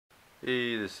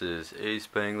Hey, this is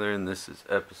ASpengler, and this is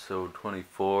episode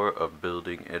 24 of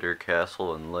building Itter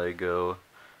Castle in Lego.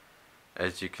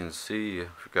 As you can see,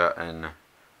 we've gotten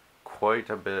quite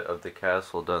a bit of the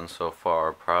castle done so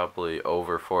far, probably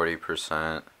over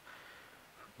 40%,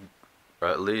 or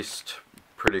at least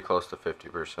pretty close to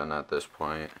 50% at this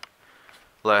point.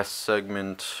 Last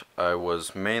segment, I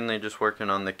was mainly just working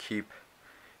on the keep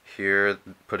here,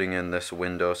 putting in this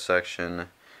window section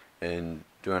and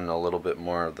doing a little bit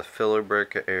more of the filler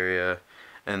brick area,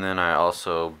 and then I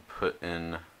also put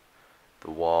in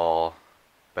the wall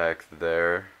back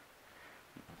there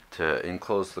to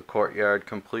enclose the courtyard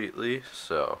completely.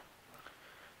 So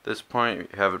at this point,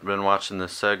 if you haven't been watching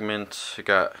this segment, I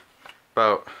got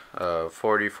about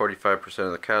 40-45%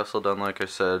 of the castle done, like I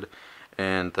said,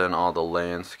 and then all the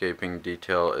landscaping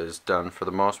detail is done for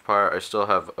the most part. I still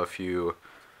have a few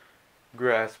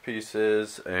grass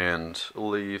pieces and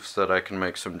leaves that I can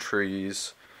make some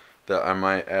trees that I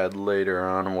might add later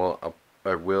on. Well,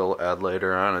 I will add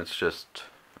later on. It's just,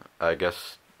 I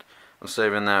guess I'm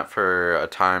saving that for a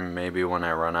time maybe when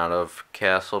I run out of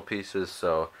castle pieces,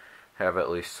 so have at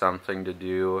least something to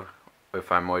do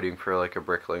if I'm waiting for like a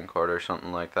bricklaying cord or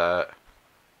something like that.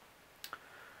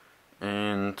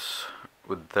 And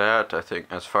with that, I think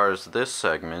as far as this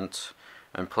segment,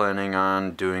 I'm planning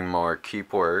on doing more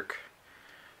keep work.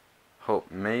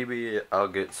 Hope maybe I'll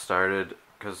get started,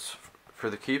 because for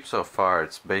the keep so far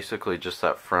it's basically just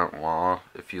that front wall.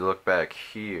 If you look back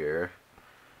here,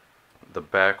 the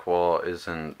back wall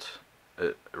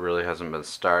it really hasn't been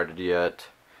started yet.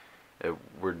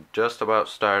 We're just about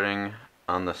starting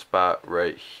on the spot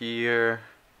right here,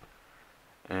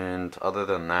 and other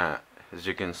than that, as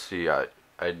you can see,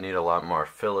 I'd need a lot more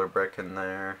filler brick in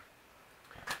there.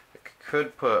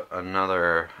 Could put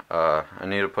another, I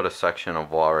need to put a section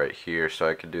of wall right here, so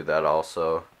I could do that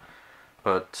also.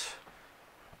 But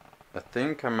I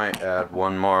think I might add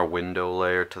one more window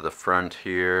layer to the front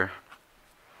here.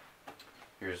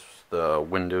 Here's the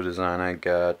window design I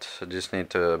got. I just need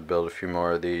to build a few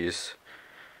more of these.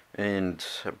 And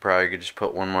I probably could just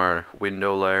put one more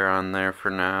window layer on there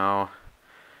for now.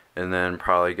 And then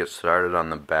probably get started on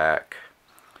the back.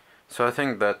 So I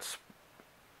think that's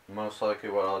most likely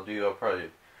what I'll do. I'll probably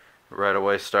right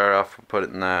away start off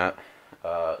putting that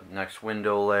next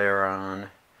window layer on,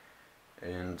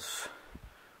 and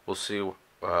we'll see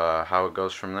how it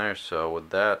goes from there. So with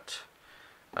that,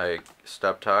 I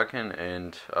stop talking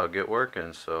and I'll get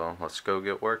working. So let's go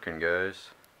get working, guys.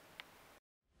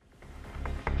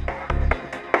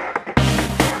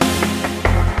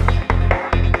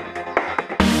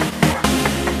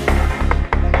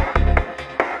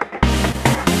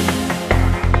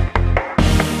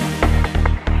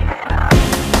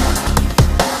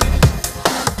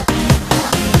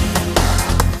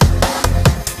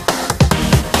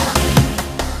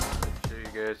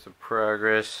 The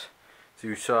progress. As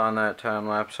you saw in that time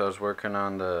lapse, I was working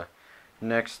on the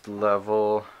next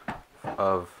level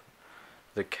of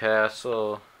the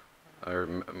castle,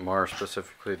 or more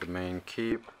specifically the main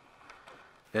keep.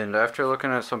 And after looking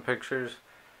at some pictures,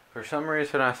 for some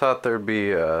reason I thought there'd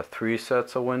be 3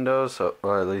 sets of windows,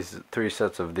 or at least 3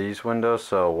 sets of these windows,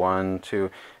 so 1, 2,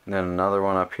 and then another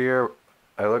one up here.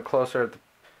 I looked closer at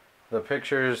the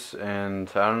pictures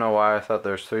and I don't know why I thought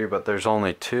there's 3, but there's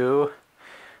only 2.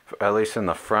 At least in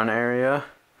the front area.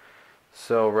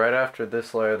 So right after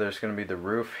this layer there's going to be the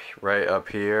roof right up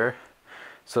here.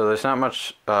 So there's not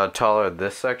much taller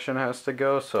this section has to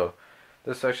go. So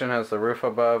this section has the roof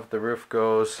above. The roof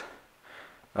goes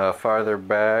farther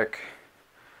back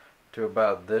to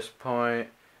about this point,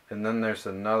 and then there's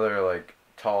another like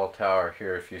tall tower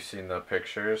here if you've seen the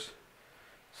pictures.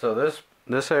 So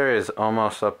this area is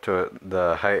almost up to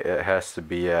the height it has to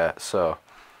be at. So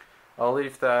I'll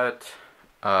leave that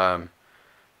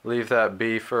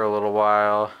be for a little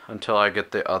while until I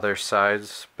get the other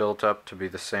sides built up to be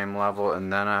the same level,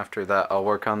 and then after that I'll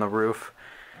work on the roof.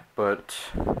 But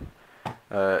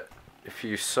if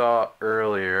you saw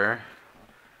earlier,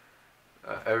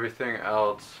 everything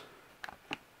else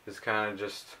is kind of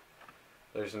just,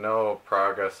 there's no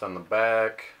progress on the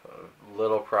back,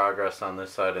 little progress on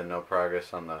this side, and no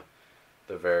progress on the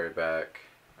very back,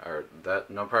 or that,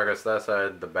 no progress that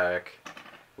side, the back,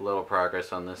 little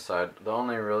progress on this side. The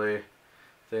only really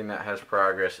thing that has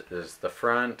progress is the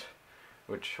front,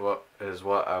 which is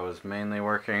what I was mainly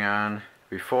working on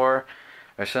before.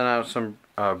 I sent out some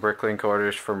bricklink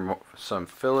orders for some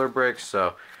filler bricks,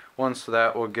 so once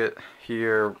that will get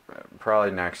here,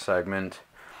 probably next segment,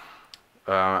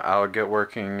 I'll get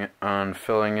working on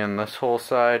filling in this whole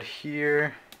side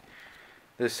here,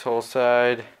 this whole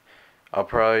side. I'll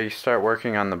probably start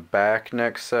working on the back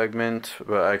next segment,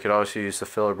 but I could also use the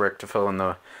filler brick to fill in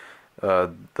the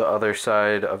other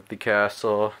side of the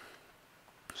castle.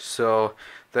 So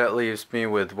that leaves me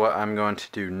with what I'm going to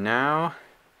do now.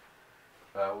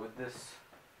 With this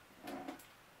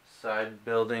side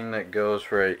building that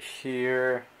goes right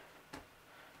here,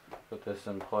 put this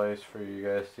in place for you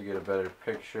guys to get a better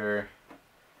picture.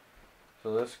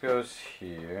 So this goes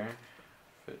here,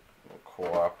 if it will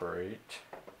cooperate.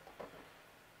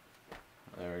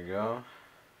 There we go.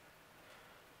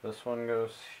 This one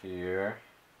goes here,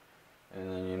 and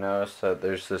then you notice that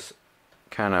there's this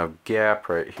kind of gap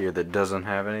right here that doesn't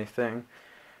have anything.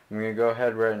 I'm gonna go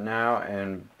ahead right now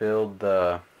and build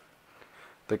the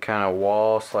kind of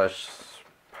wall slash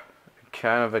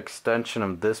kind of extension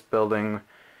of this building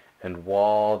and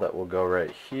wall that will go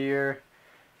right here,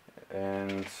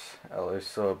 and at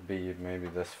least it'll be maybe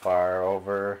this far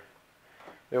over.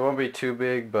 It won't be too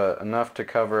big, but enough to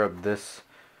cover up this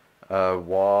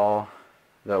wall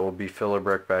that will be filler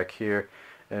brick back here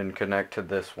and connect to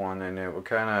this one, and it will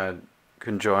kind of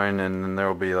conjoin, and then there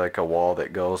will be like a wall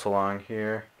that goes along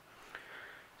here.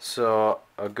 So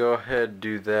I'll go ahead and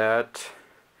do that,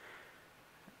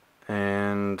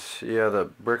 and yeah, the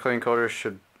bricklaying coaters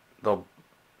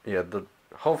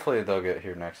hopefully they'll get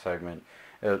here next segment.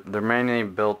 They're mainly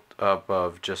built up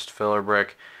of just filler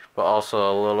brick, but also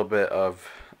a little bit of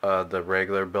the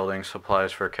regular building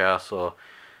supplies for castle.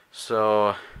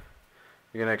 So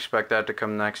you're gonna expect that to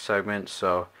come next segment.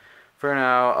 So for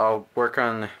now, I'll work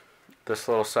on this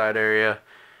little side area,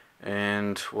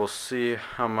 and we'll see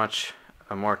how much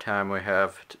more time we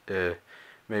have.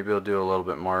 Maybe we'll do a little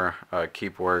bit more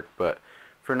keep work, but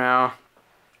for now,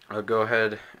 I'll go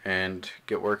ahead and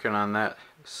get working on that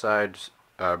side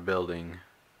building.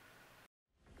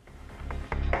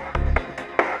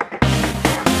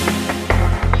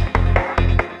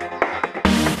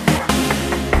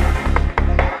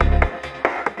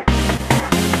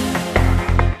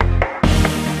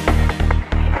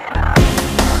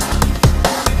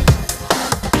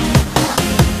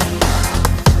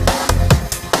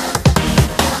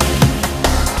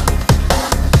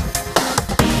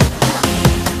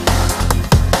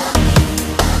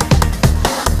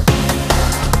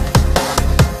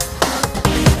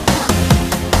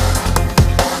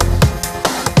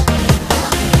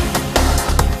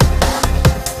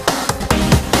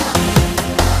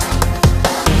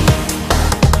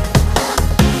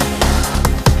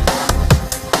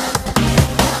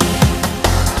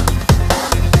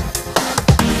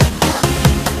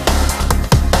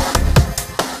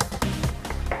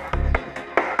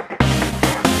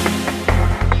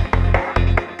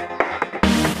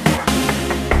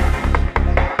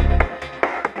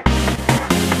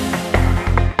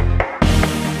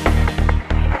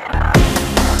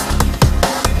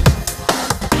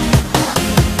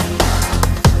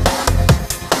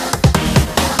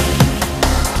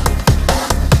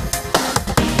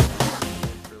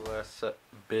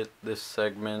 This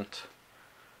segment,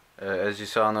 as you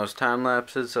saw in those time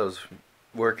lapses, I was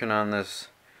working on this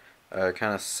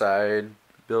kind of side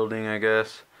building, I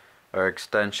guess, or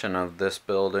extension of this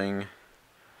building,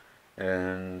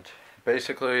 and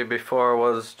basically before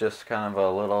was just kind of a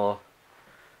little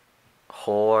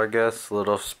hole, I guess,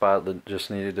 little spot that just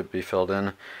needed to be filled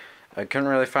in. I couldn't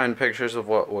really find pictures of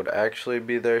what would actually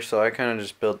be there, so I kind of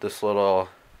just built this little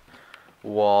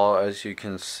wall, as you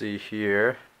can see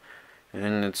here.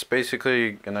 And it's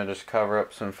basically gonna just cover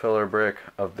up some filler brick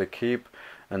of the keep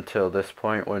until this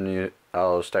point when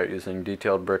I'll start using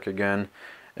detailed brick again.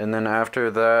 And then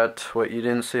after that, what you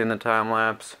didn't see in the time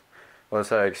lapse was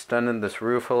I extended this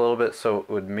roof a little bit so it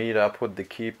would meet up with the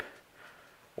keep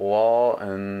wall,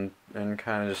 and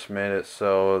kind of just made it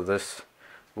so this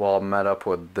wall met up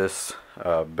with this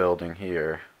building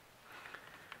here.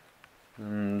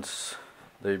 And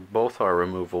they both are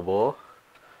removable.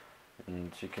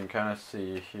 And you can kind of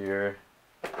see here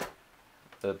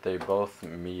that they both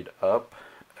meet up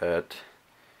at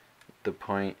the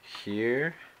point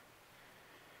here.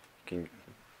 You can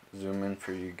zoom in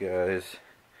for you guys,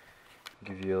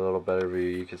 give you a little better view.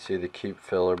 You can see the keep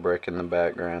filler brick in the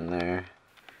background there.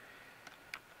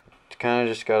 It's kind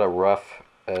of just got a rough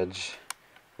edge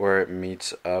where it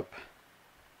meets up.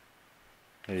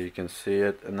 There you can see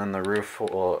it, and then the roof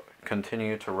will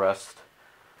continue to rest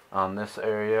on this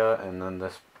area, and then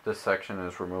this section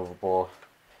is removable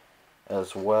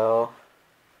as well.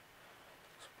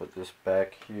 Let's put this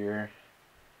back here.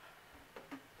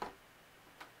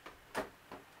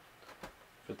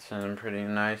 Fits in pretty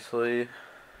nicely.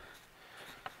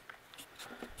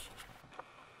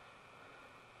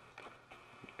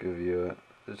 Give you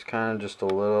it's kind of just a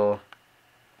little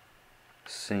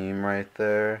seam right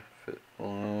there. If it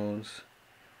blows.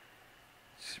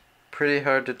 It's pretty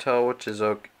hard to tell which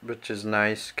is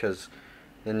nice, because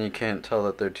then you can't tell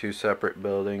that they're two separate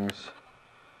buildings.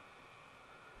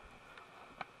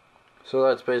 So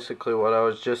that's basically what I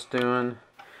was just doing.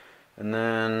 And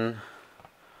then,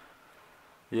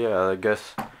 yeah, I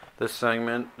guess this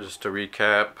segment, just to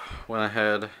recap, went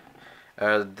ahead,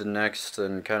 added the next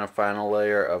and kind of final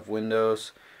layer of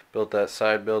windows, built that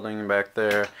side building back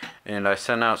there, and I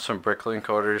sent out some bricklink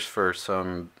orders for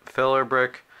some filler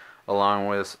brick, along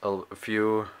with a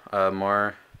few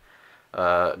more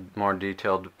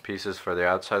detailed pieces for the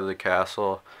outside of the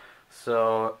castle.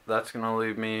 So that's gonna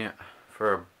leave me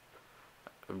for,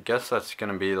 I guess that's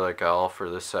gonna be like all for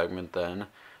this segment then,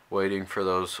 waiting for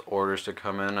those orders to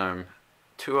come in. I'm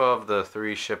 2 of the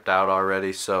 3 shipped out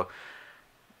already, so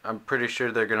I'm pretty sure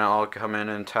they're gonna all come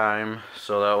in time,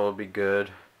 so that will be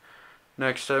good.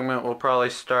 Next segment we'll probably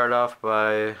start off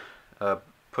by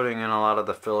putting in a lot of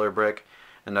the filler brick,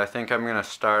 and I think I'm gonna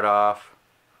start off,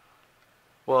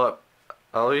 well,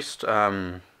 at least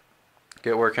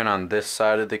get working on this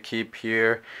side of the keep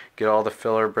here, get all the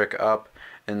filler brick up,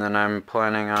 and then I'm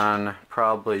planning on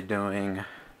probably doing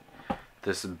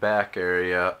this back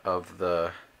area of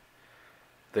the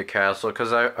castle,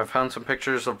 because I found some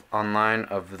pictures online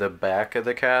of the back of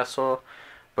the castle,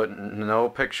 but no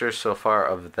pictures so far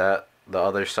of the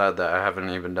other side that I haven't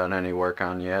even done any work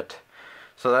on yet.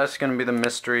 So that's going to be the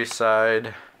mystery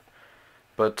side,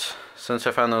 but since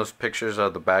I found those pictures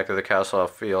of the back of the castle, I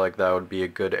feel like that would be a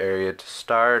good area to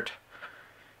start.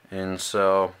 And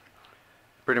so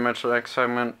pretty much the next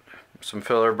segment, some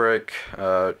filler brick,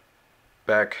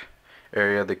 back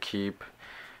area of the keep,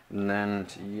 and then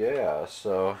yeah,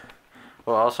 so,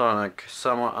 well, also on a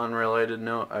somewhat unrelated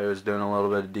note, I was doing a little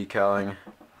bit of decaling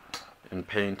and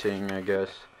painting, I guess.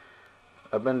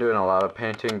 I've been doing a lot of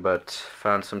painting, but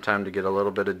found some time to get a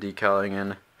little bit of decaling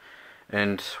in.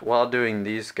 And while doing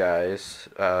these guys,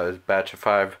 batch of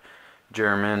 5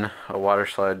 German, a water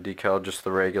slide decal, just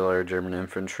the regular German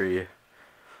infantry. It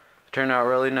turned out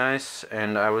really nice,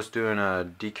 and I was doing a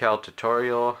decal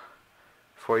tutorial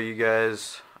for you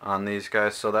guys on these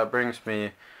guys, so that brings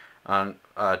me on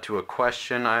to a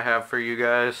question I have for you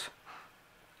guys.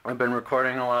 I've been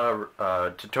recording a lot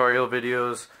of tutorial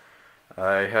videos.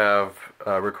 I have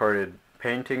recorded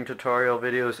painting tutorial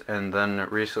videos, and then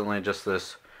recently just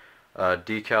this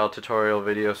decal tutorial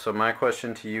video. So my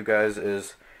question to you guys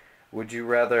is, would you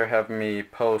rather have me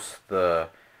post the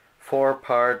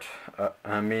 4-part,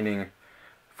 meaning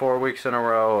 4 weeks in a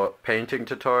row painting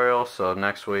tutorial, so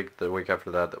next week, the week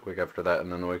after that, the week after that,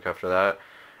 and then the week after that,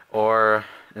 or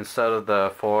instead of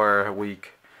the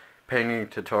 4-week painting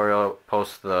tutorial,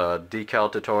 post the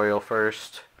decal tutorial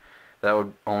first? That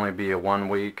would only be a 1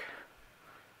 week.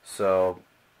 So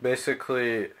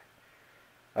basically,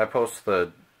 I post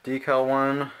the decal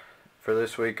one for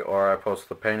this week, or I post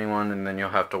the painting one, and then you'll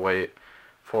have to wait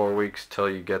 4 weeks till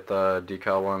you get the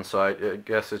decal one. So I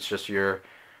guess it's just your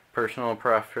personal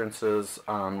preferences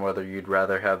on whether you'd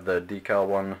rather have the decal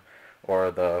one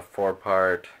or the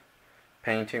 4-part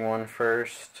painting one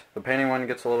first. The painting one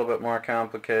gets a little bit more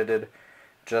complicated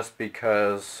just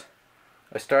because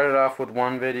I started off with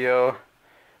one video,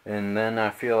 and then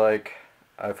I felt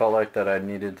like that I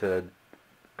needed to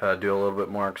do a little bit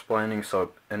more explaining, so it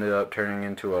ended up turning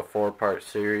into a 4-part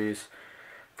series.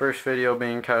 First video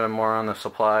being kind of more on the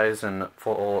supplies and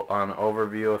full on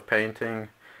overview of painting.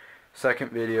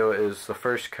 Second video is the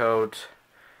first coat.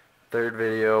 Third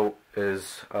video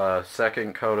is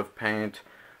second coat of paint,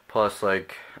 plus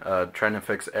like trying to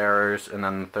fix errors, and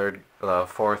then the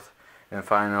fourth and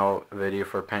final video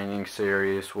for painting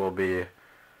series will be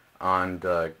on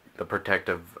the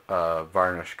protective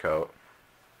varnish coat.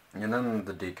 And then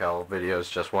the decal video is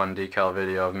just one decal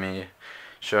video of me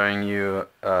showing you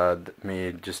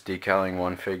me just decaling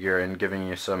one figure and giving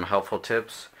you some helpful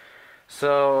tips.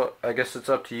 So I guess it's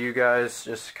up to you guys.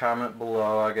 Just comment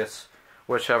below. I guess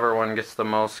whichever one gets the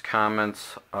most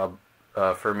comments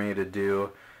for me to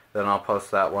do, then I'll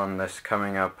post that one this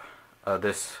coming up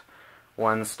this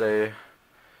Wednesday.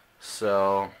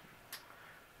 So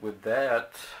with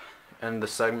that, end the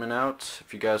segment out.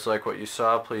 If you guys like what you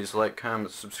saw, please like,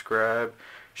 comment, subscribe.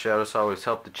 Shoutouts always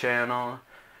help the channel.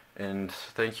 And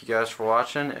thank you guys for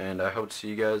watching, and I hope to see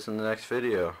you guys in the next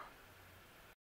video.